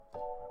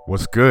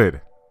What's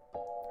good?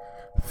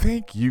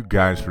 Thank you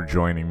guys for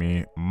joining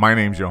me. My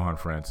name's Johan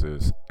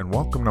Francis, and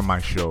welcome to my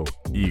show,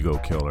 Ego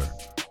Killer.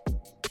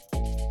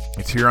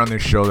 It's here on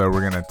this show that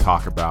we're going to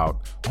talk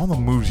about all the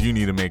moves you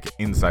need to make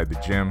inside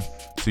the gym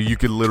so you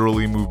can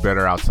literally move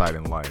better outside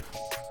in life.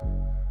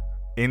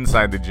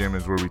 Inside the gym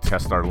is where we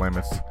test our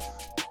limits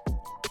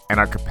and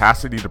our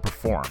capacity to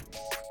perform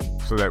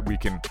so that we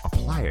can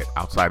apply it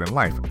outside in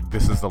life.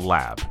 This is the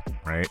lab,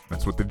 right?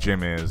 That's what the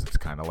gym is. It's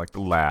kind of like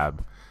the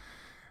lab.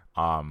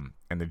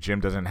 And the gym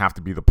doesn't have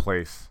to be the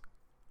place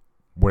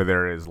where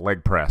there is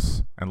leg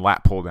press and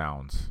lat pull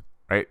downs,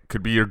 right? It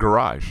could be your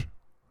garage,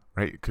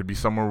 right? It could be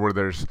somewhere where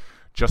there's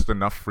just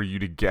enough for you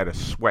to get a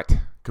sweat. It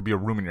could be a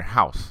room in your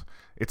house.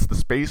 It's the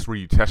space where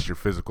you test your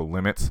physical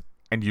limits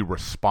and you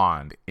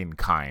respond in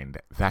kind.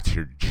 That's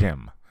your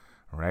gym,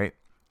 right?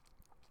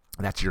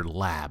 That's your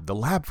lab, the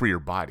lab for your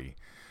body.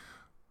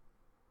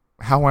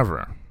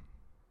 However,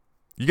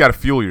 you got to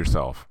fuel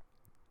yourself,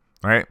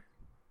 right?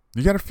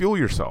 You got to fuel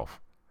yourself.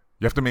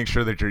 You have to make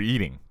sure that you're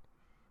eating.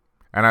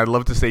 And I'd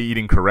love to say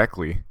eating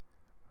correctly,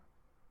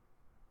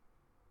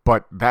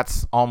 but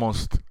that's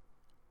almost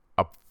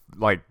a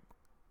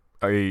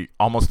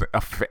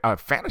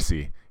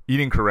fantasy.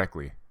 Eating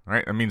correctly,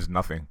 right? That means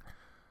nothing.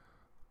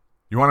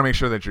 You want to make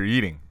sure that you're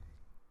eating.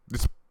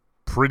 It's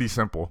pretty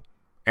simple.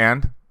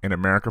 And in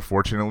America,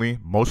 fortunately,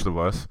 most of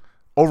us,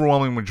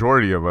 overwhelming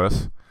majority of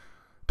us,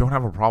 don't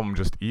have a problem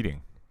just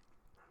eating.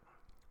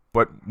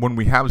 But when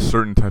we have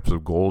certain types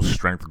of goals,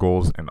 strength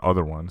goals, and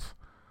other ones,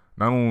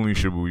 not only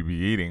should we be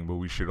eating, but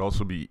we should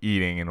also be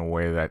eating in a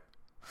way that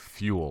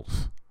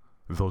fuels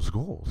those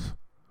goals,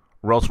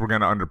 or else we're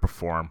going to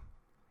underperform.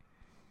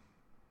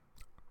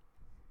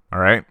 All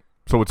right?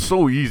 So it's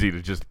so easy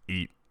to just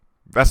eat.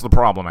 That's the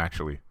problem,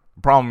 actually.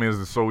 The problem is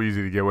it's so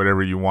easy to get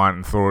whatever you want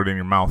and throw it in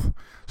your mouth,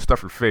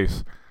 stuff your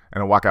face,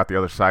 and then walk out the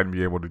other side and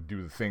be able to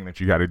do the thing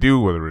that you got to do,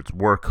 whether it's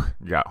work,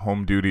 you got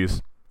home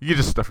duties. You can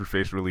just stuff your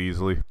face really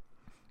easily.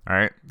 All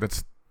right?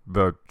 That's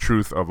the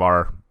truth of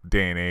our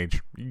day and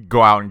age. You can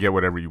go out and get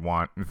whatever you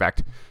want. In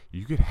fact,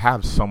 you could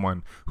have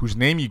someone whose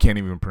name you can't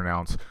even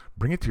pronounce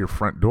bring it to your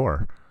front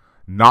door,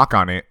 knock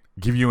on it,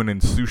 give you an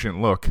insouciant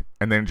look,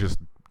 and then just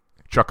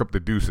chuck up the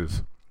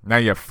deuces. Now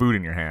you have food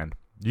in your hand.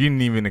 You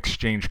didn't even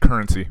exchange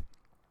currency.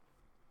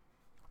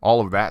 All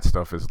of that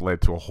stuff has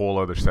led to a whole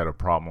other set of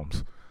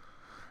problems.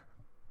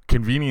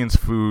 Convenience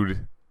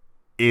food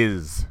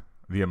is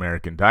the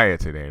American diet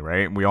today,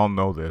 right? We all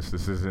know this.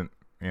 This isn't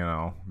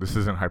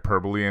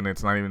hyperbole, and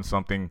it's not even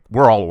something,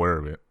 we're all aware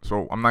of it.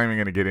 So I'm not even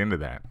going to get into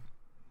that.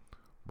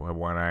 But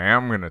what I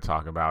am going to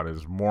talk about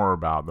is more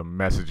about the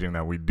messaging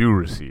that we do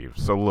receive.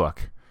 So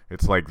look,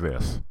 it's like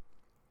this.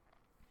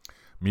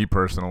 Me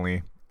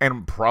personally,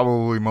 and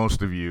probably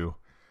most of you,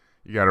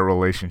 you got a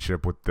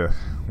relationship with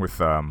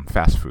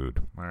fast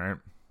food, all right?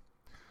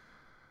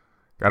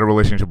 Got a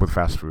relationship with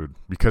fast food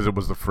because it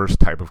was the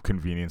first type of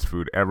convenience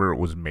food ever. It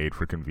was made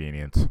for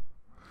convenience.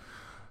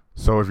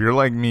 So if you're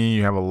like me,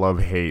 you have a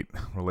love-hate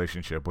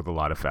relationship with a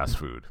lot of fast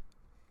food.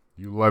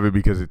 You love it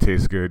because it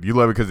tastes good. You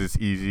love it because it's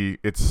easy.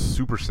 It's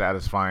super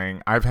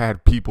satisfying. I've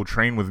had people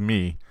train with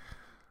me,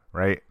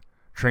 right?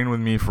 Train with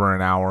me for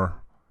an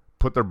hour,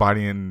 put their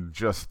body in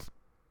just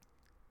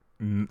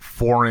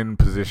foreign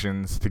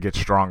positions to get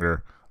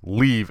stronger,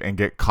 leave and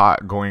get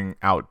caught going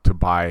out to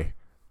buy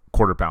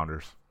quarter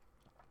pounders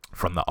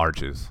from the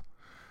Arches.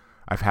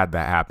 I've had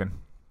that happen.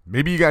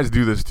 Maybe you guys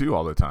do this too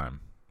all the time,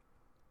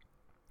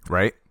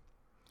 right?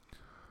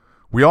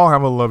 We all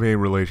have a love-hate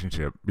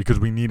relationship because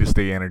we need to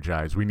stay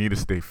energized. We need to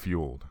stay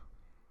fueled.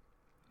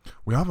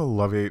 We all have a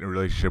love-hate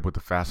relationship with the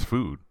fast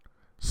food.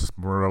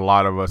 For a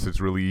lot of us, it's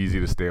really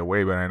easy to stay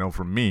away, but I know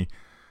for me,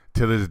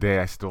 to this day,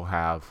 I still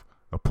have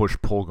a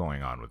push-pull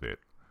going on with it.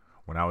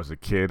 When I was a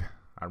kid,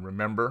 I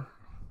remember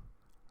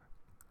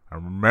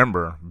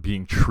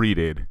being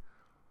treated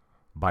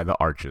by the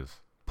Arches.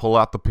 Pull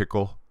out the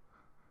pickle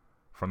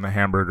from the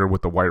hamburger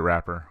with the white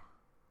wrapper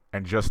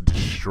and just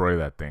destroy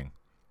that thing.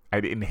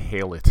 I'd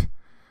inhale it.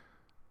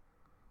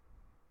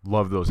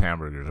 Love those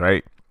hamburgers,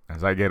 right?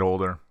 As I get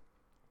older,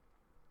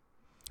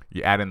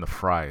 you add in the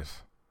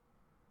fries.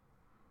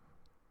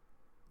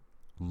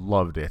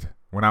 Loved it.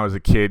 When I was a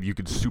kid, you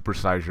could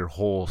supersize your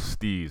whole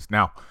steez.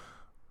 Now,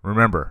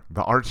 remember,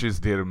 the Arches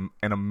did an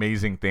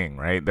amazing thing,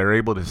 right? They're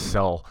able to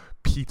sell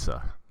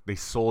pizza. They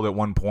sold at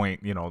one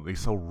point, they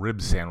sell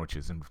rib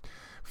sandwiches and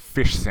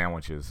fish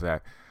sandwiches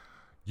that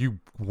you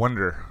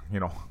wonder,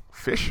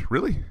 fish?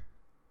 Really?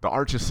 The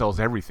Arches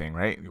sells everything,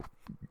 right? You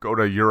go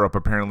to Europe,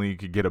 apparently you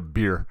could get a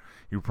beer.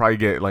 You probably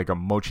get like a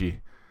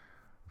mochi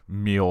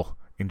meal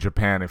in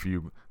Japan if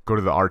you go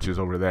to the Arches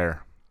over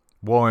there.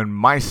 Well, in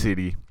my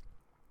city,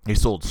 they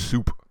sold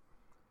soup.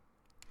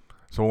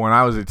 So when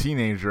I was a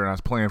teenager and I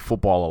was playing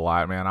football a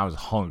lot, man, I was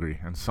hungry.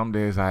 And some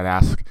days I'd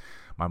ask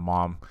my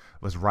mom,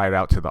 let's ride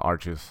out to the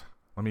Arches.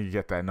 Let me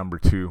get that number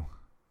 2.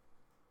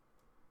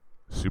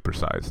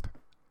 Supersized.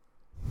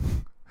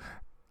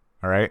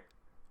 All right?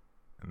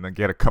 And then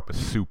get a cup of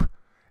soup.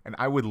 And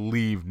I would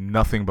leave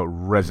nothing but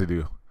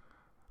residue.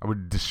 I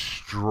would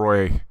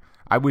destroy.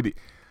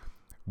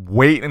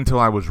 wait until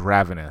I was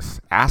ravenous,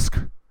 ask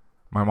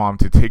my mom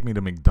to take me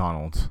to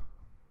McDonald's.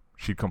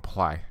 She'd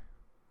comply.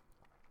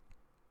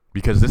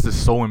 Because this is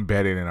so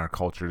embedded in our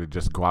culture to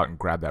just go out and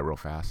grab that real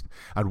fast.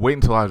 I'd wait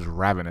until I was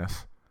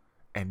ravenous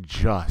and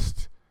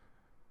just,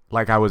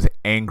 like I was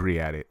angry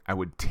at it, I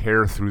would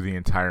tear through the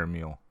entire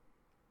meal.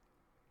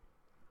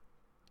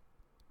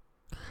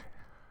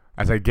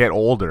 As I get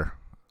older,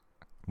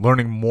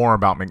 learning more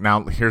about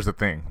now, here's the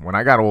thing. When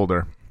I got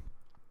older,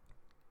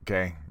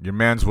 okay, your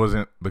man's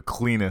wasn't the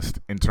cleanest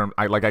in terms,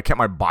 I kept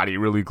my body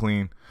really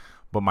clean,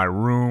 but my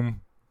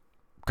room,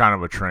 kind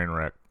of a train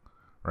wreck,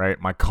 right?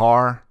 My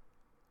car,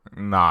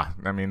 nah.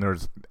 I mean,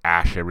 there's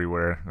ash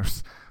everywhere.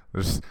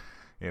 There's,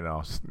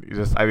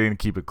 I didn't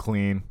keep it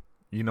clean.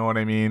 You know what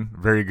I mean?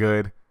 Very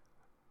good.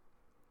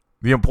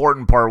 The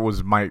important part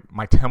was my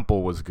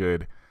temple was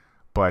good,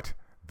 but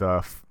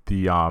the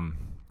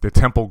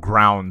temple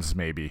grounds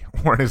maybe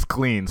weren't as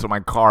clean. So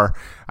my car,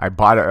 I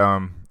bought it.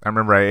 I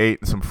remember I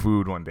ate some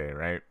food one day,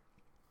 right?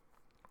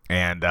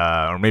 And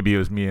or maybe it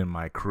was me and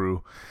my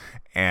crew,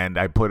 and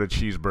I put a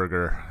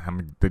cheeseburger.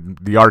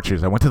 The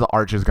Arches. I went to the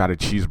Arches, got a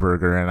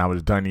cheeseburger, and I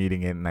was done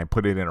eating it, and I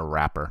put it in a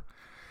wrapper.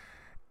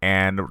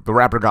 And the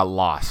wrapper got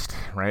lost,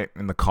 right,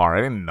 in the car.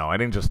 I didn't know. I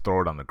didn't just throw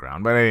it on the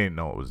ground, but I didn't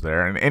know it was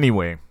there. And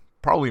anyway,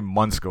 probably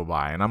months go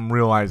by, and I'm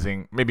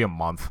realizing, maybe a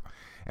month,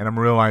 and I'm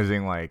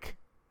realizing, like,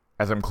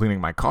 as I'm cleaning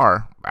my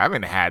car, I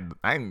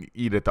didn't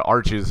eat at the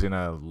Arches in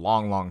a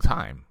long, long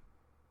time.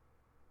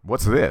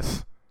 What's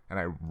this? And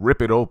I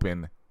rip it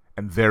open,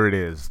 and there it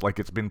is, like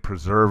it's been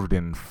preserved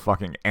in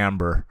fucking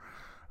amber,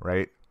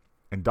 right?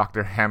 And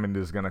Dr. Hammond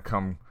is going to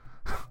come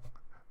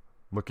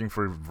looking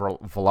for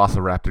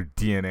Velociraptor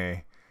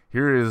DNA.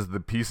 Here is the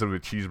piece of a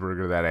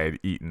cheeseburger that I had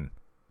eaten,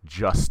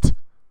 just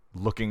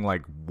looking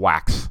like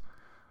wax,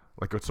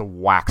 like it's a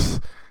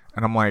wax.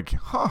 And I'm like,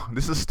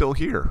 this is still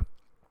here.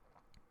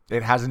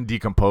 It hasn't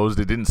decomposed.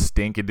 It didn't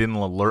stink. It didn't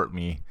alert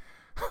me.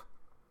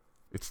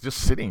 It's just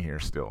sitting here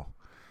still.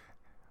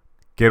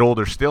 Get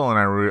older still, and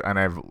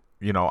I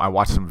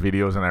watched some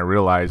videos and I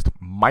realized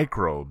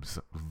microbes,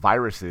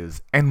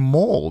 viruses, and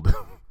mold.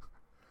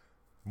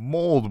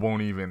 Mold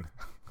won't even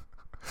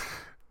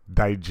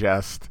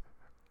digest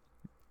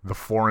the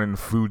foreign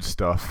food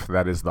stuff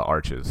that is the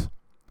Arches.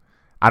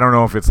 I don't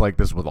know if it's like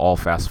this with all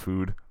fast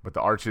food, but the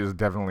Arches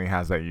definitely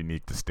has that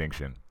unique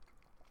distinction.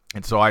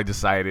 And so I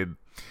decided,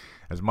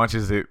 as much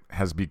as it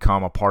has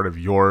become a part of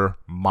your,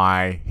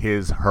 my,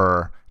 his,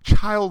 her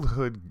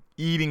childhood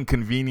eating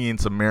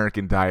convenience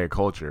American diet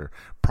culture,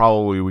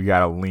 probably we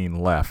gotta lean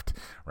left,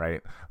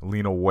 right?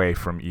 Lean away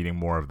from eating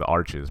more of the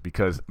Arches,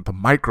 because the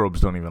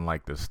microbes don't even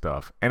like this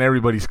stuff, and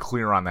everybody's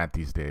clear on that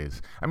these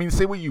days. I mean,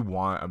 say what you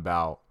want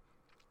about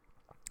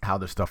how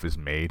the stuff is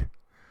made.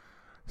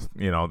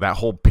 That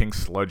whole pink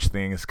sludge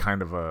thing is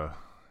kind of a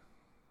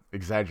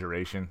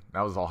exaggeration.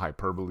 That was all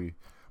hyperbole.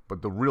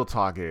 But the real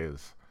talk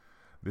is,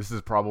 this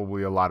is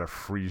probably a lot of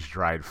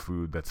freeze-dried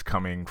food that's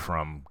coming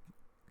from,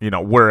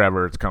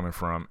 wherever it's coming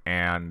from,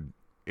 and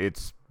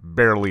it's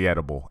barely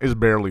edible. It's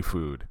barely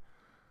food.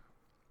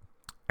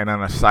 And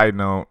on a side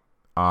note,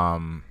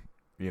 the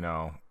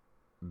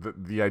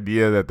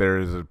idea that there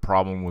is a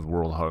problem with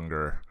world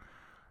hunger,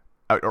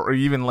 or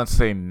even, let's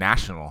say,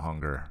 national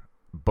hunger,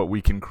 but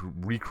we can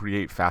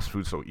recreate fast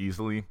food so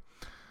easily.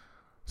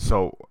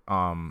 So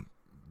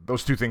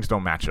those two things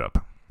don't match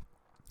up.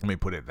 Let me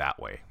put it that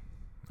way.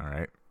 All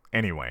right?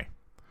 Anyway,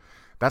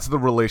 that's the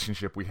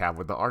relationship we have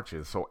with the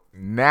Arches. So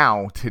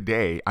now,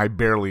 today, I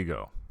barely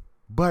go.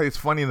 But it's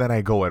funny that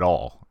I go at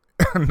all,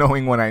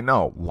 knowing what I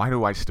know. Why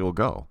do I still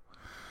go?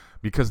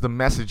 Because the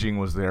messaging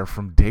was there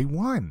from day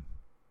one.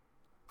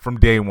 From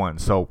day one.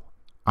 So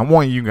I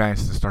want you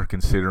guys to start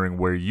considering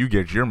where you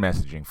get your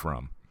messaging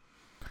from.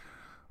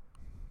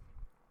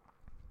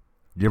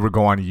 You ever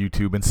go on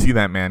YouTube and see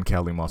that man,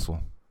 Kelly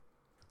Muscle?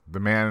 The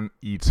man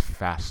eats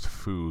fast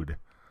food,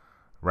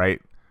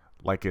 right?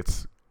 Like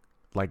it's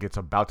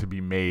about to be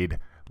made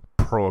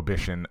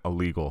prohibition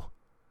illegal.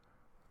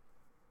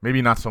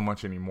 Maybe not so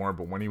much anymore,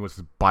 but when he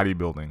was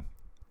bodybuilding,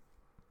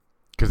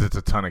 because it's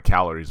a ton of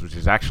calories, which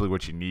is actually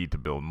what you need to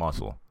build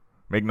muscle.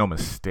 Make no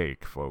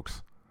mistake,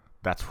 folks.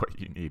 That's what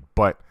you need.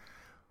 But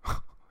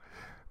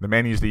the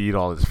man used to eat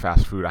all his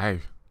fast food. I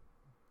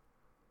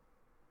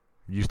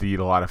used to eat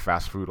a lot of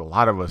fast food. A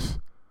lot of us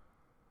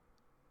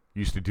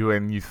used to do it.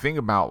 And you think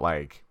about,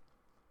 like,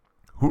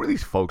 who are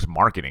these folks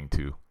marketing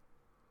to?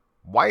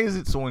 Why is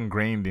it so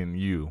ingrained in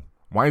you?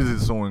 Why is it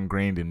so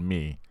ingrained in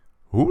me?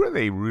 Who are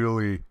they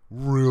really,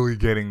 really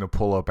getting to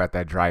pull up at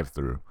that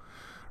drive-thru,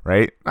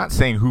 right? Not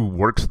saying who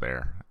works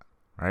there,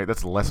 right?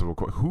 That's less of a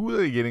question. Who are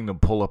they getting to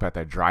pull up at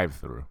that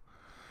drive-thru,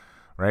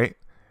 right?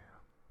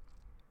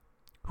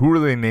 Who are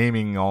they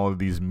naming all of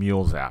these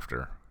meals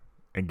after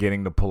and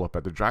getting to pull up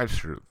at the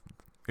drive-thru?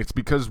 It's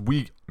because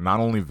we not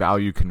only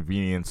value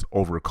convenience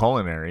over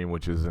culinary,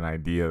 which is an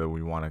idea that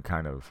we want to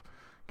kind of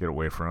get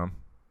away from,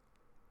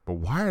 but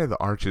why are the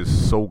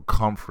Arches so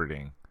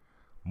comforting,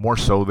 more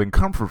so than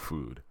comfort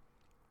food?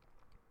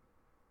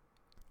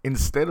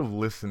 Instead of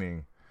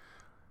listening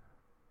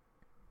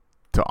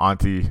to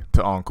auntie,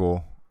 to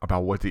uncle,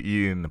 about what to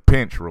eat in the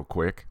pinch real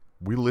quick.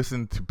 We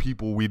listen to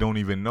people we don't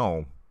even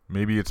know.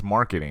 Maybe it's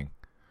marketing,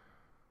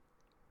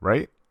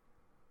 right?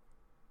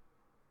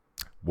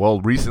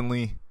 Well,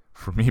 recently,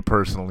 for me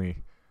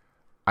personally,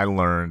 I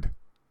learned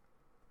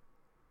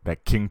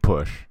that King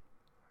Push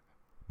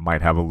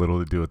might have a little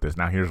to do with this.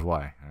 Now, here's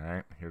why, all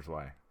right? Here's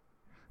why.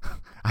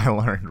 I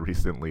learned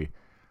recently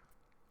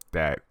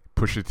that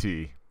Pusha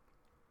T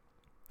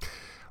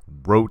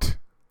wrote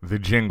the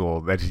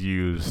jingle that's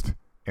used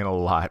in a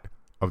lot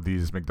of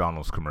these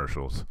McDonald's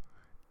commercials.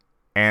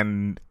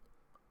 And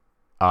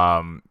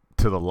to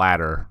the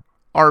latter,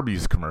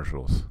 Arby's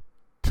commercials,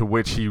 to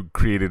which he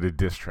created a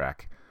diss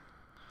track.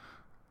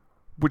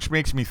 Which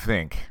makes me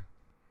think,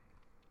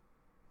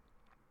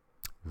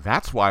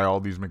 that's why all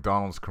these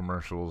McDonald's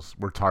commercials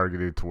were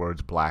targeted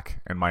towards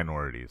black and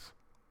minorities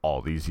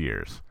all these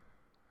years.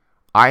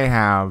 I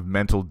have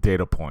mental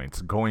data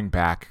points going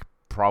back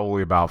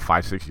probably about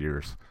 5-6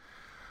 years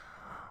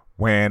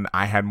when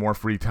I had more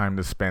free time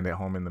to spend at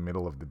home in the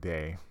middle of the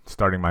day,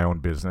 starting my own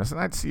business, and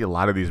I'd see a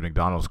lot of these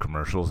McDonald's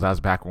commercials. That was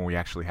back when we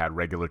actually had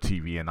regular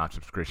TV and not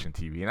subscription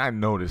TV, and I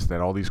noticed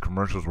that all these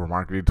commercials were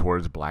marketed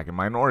towards black and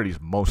minorities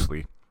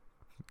mostly.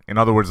 In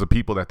other words, the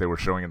people that they were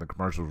showing in the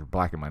commercials were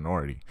black and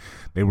minority.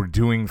 They were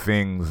doing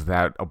things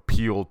that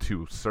appeal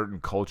to certain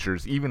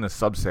cultures, even a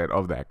subset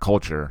of that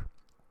culture,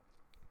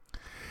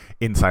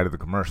 inside of the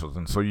commercials.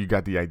 And so you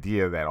got the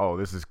idea that, oh,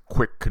 this is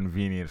quick,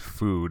 convenient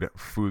food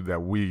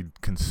that we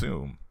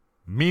consume.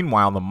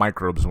 Meanwhile, the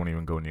microbes won't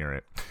even go near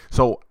it.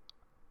 So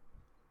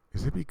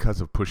is it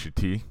because of Pusha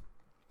T?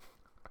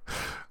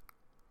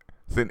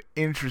 It's an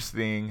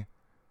interesting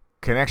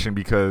connection,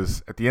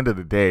 because at the end of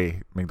the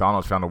day,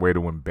 McDonald's found a way to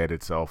embed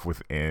itself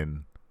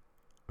within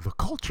the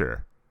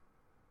culture.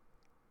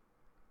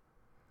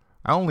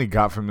 I only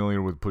got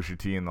familiar with Pusha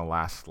T in the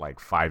last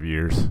 5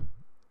 years,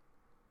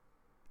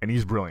 and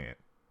he's brilliant.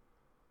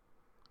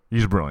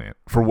 He's brilliant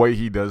for what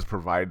he does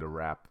provide to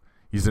rap.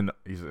 He's a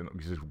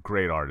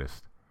great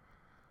artist,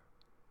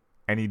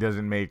 and he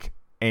doesn't make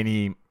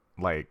any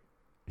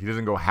he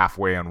doesn't go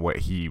halfway on what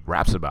he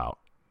raps about.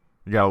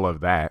 You gotta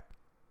love that.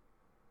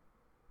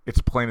 It's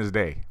plain as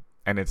day,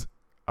 and it's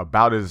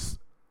about as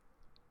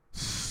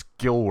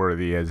skill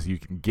worthy as you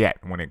can get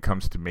when it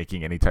comes to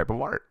making any type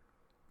of art.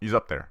 He's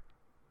up there.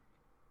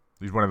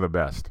 He's one of the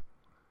best.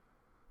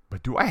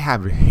 But do I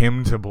have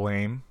him to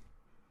blame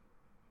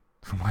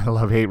for my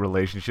love-hate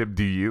relationship?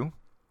 Do you?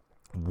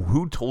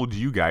 Who told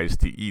you guys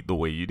to eat the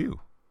way you do?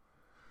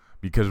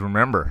 Because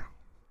remember,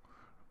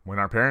 when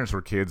our parents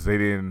were kids, they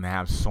didn't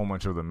have so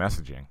much of the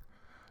messaging.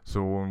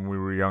 So when we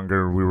were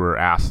younger, we were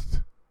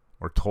asked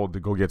or told to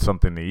go get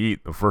something to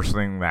eat. The first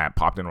thing that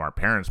popped into our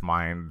parents'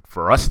 mind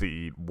for us to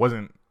eat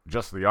wasn't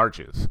just the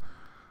Arches.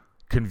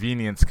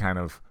 Convenience kind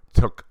of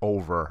took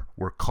over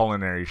where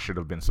culinary should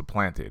have been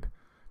supplanted.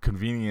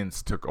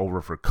 Convenience took over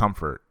for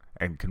comfort,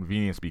 and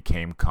convenience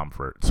became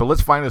comfort. So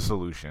let's find a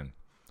solution.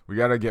 We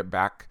got to get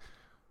back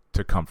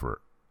to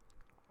comfort.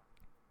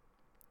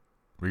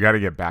 We got to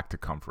get back to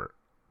comfort.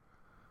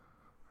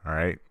 All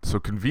right? So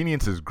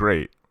convenience is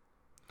great.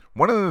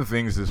 One of the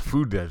things is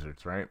food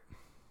deserts, right?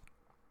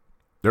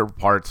 There are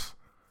parts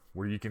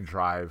where you can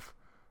drive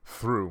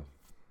through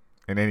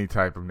in any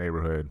type of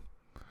neighborhood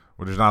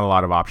where there's not a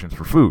lot of options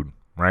for food,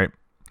 right?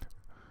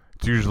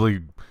 It's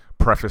usually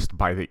prefaced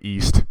by the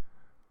East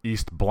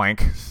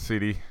blank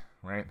city,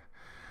 right?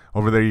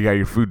 Over there you got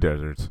your food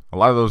deserts. A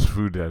lot of those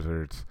food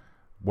deserts,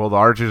 well, the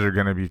Arches are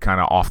going to be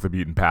kind of off the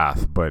beaten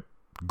path, but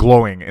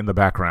glowing in the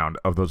background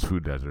of those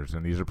food deserts.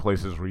 And these are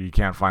places where you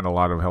can't find a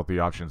lot of healthy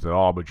options at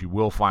all, but you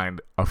will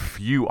find a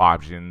few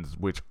options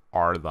which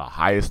are the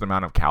highest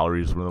amount of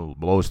calories with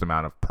the lowest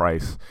amount of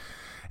price.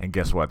 And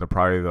guess what? They're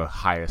probably the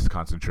highest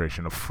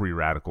concentration of free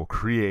radical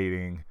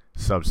creating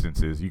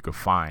substances you could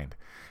find.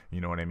 You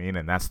know what I mean?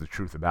 And that's the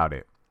truth about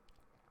it.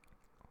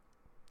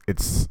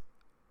 It's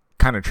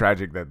kind of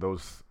tragic that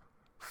those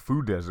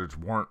food deserts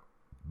weren't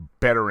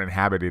better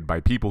inhabited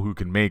by people who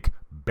can make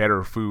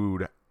better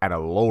food at a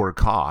lower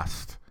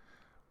cost,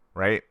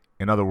 right?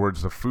 In other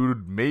words, the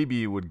food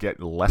maybe would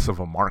get less of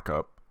a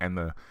markup,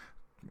 and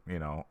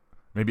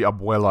maybe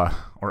abuela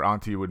or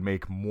auntie would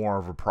make more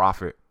of a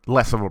profit,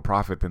 less of a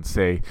profit than,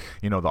 say,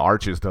 the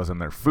Arches does in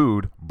their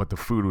food, but the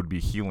food would be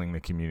healing the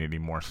community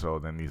more so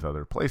than these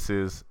other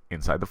places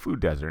inside the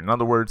food desert. In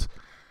other words,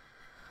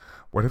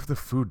 what if the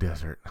food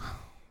desert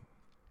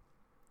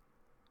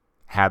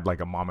had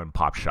a mom and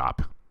pop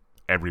shop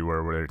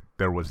everywhere where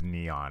there was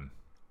neon?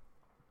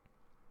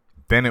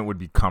 Then it would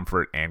be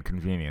comfort and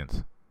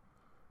convenience.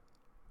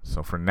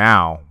 So for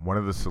now, one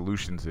of the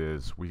solutions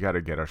is we got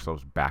to get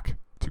ourselves back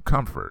to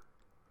comfort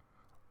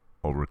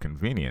over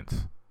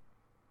convenience.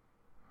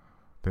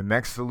 The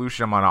next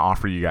solution I'm going to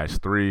offer you guys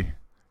 3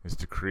 is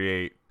to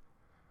create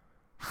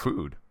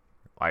food.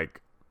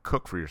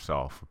 Cook for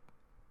yourself.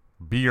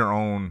 Be your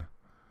own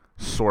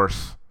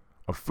source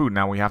of food.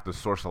 Now, we have to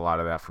source a lot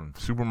of that from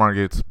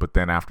supermarkets, but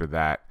then after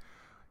that,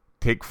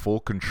 take full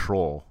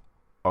control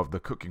of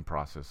the cooking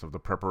process, of the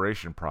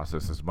preparation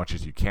process as much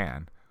as you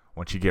can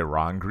once you get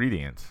raw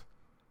ingredients.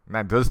 And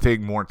that does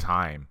take more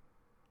time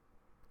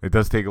It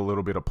does take a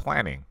little bit of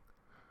planning.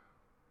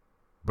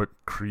 But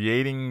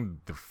creating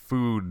the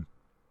food,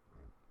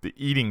 the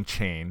eating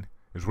chain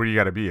is where you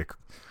got to be,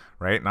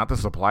 right? Not the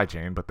supply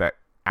chain, but that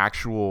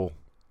actual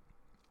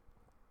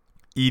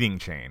eating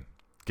chain.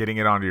 Getting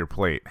it onto your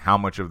plate. How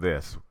much of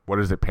this? What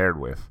is it paired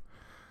with?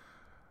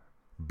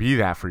 Be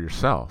that for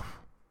yourself.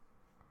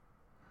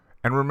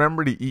 And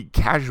remember to eat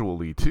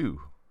casually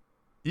too.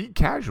 Eat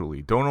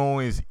casually. Don't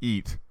always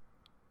eat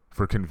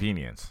for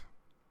convenience.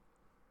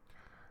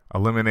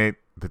 Eliminate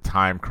the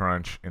time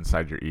crunch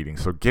inside your eating.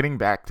 So getting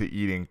back to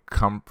eating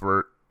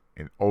comfort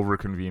and over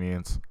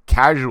convenience,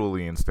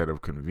 casually instead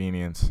of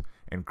convenience,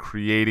 and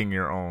creating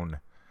your own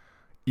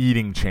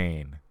eating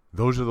chain.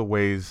 Those are the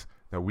ways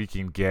that we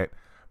can get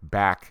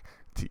back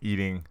to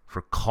eating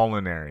for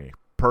culinary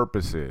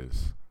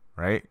purposes,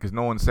 right? Because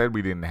no one said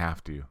we didn't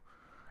have to.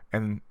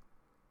 And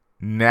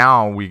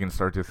now we can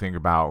start to think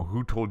about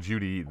who told you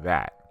to eat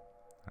that,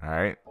 all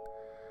right?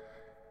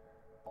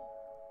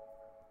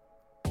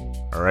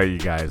 All right, you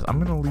guys,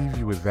 I'm going to leave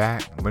you with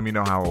that. Let me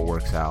know how it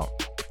works out.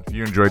 If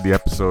you enjoyed the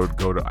episode,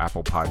 go to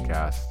Apple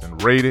Podcasts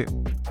and rate it.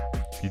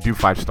 If you do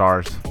 5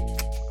 stars,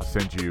 I'll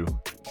send you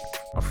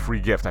a free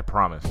gift, I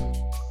promise.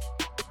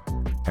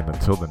 And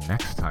until the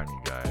next time,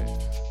 you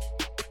guys,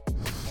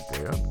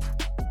 stay up.